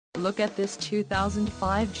Look at this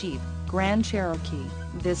 2005 Jeep Grand Cherokee.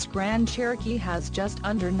 This Grand Cherokee has just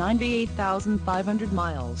under 98,500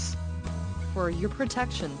 miles. For your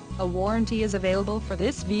protection, a warranty is available for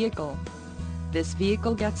this vehicle. This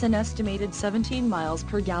vehicle gets an estimated 17 miles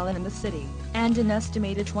per gallon in the city, and an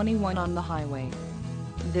estimated 21 on the highway.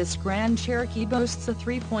 This Grand Cherokee boasts a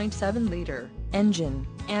 3.7-liter engine,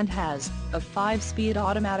 and has a 5-speed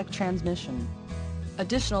automatic transmission.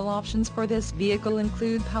 Additional options for this vehicle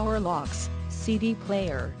include power locks, CD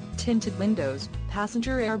player, tinted windows,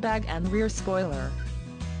 passenger airbag and rear spoiler.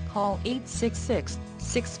 Call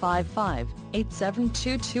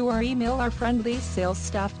 866-655-8722 or email our friendly sales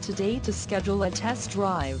staff today to schedule a test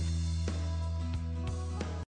drive.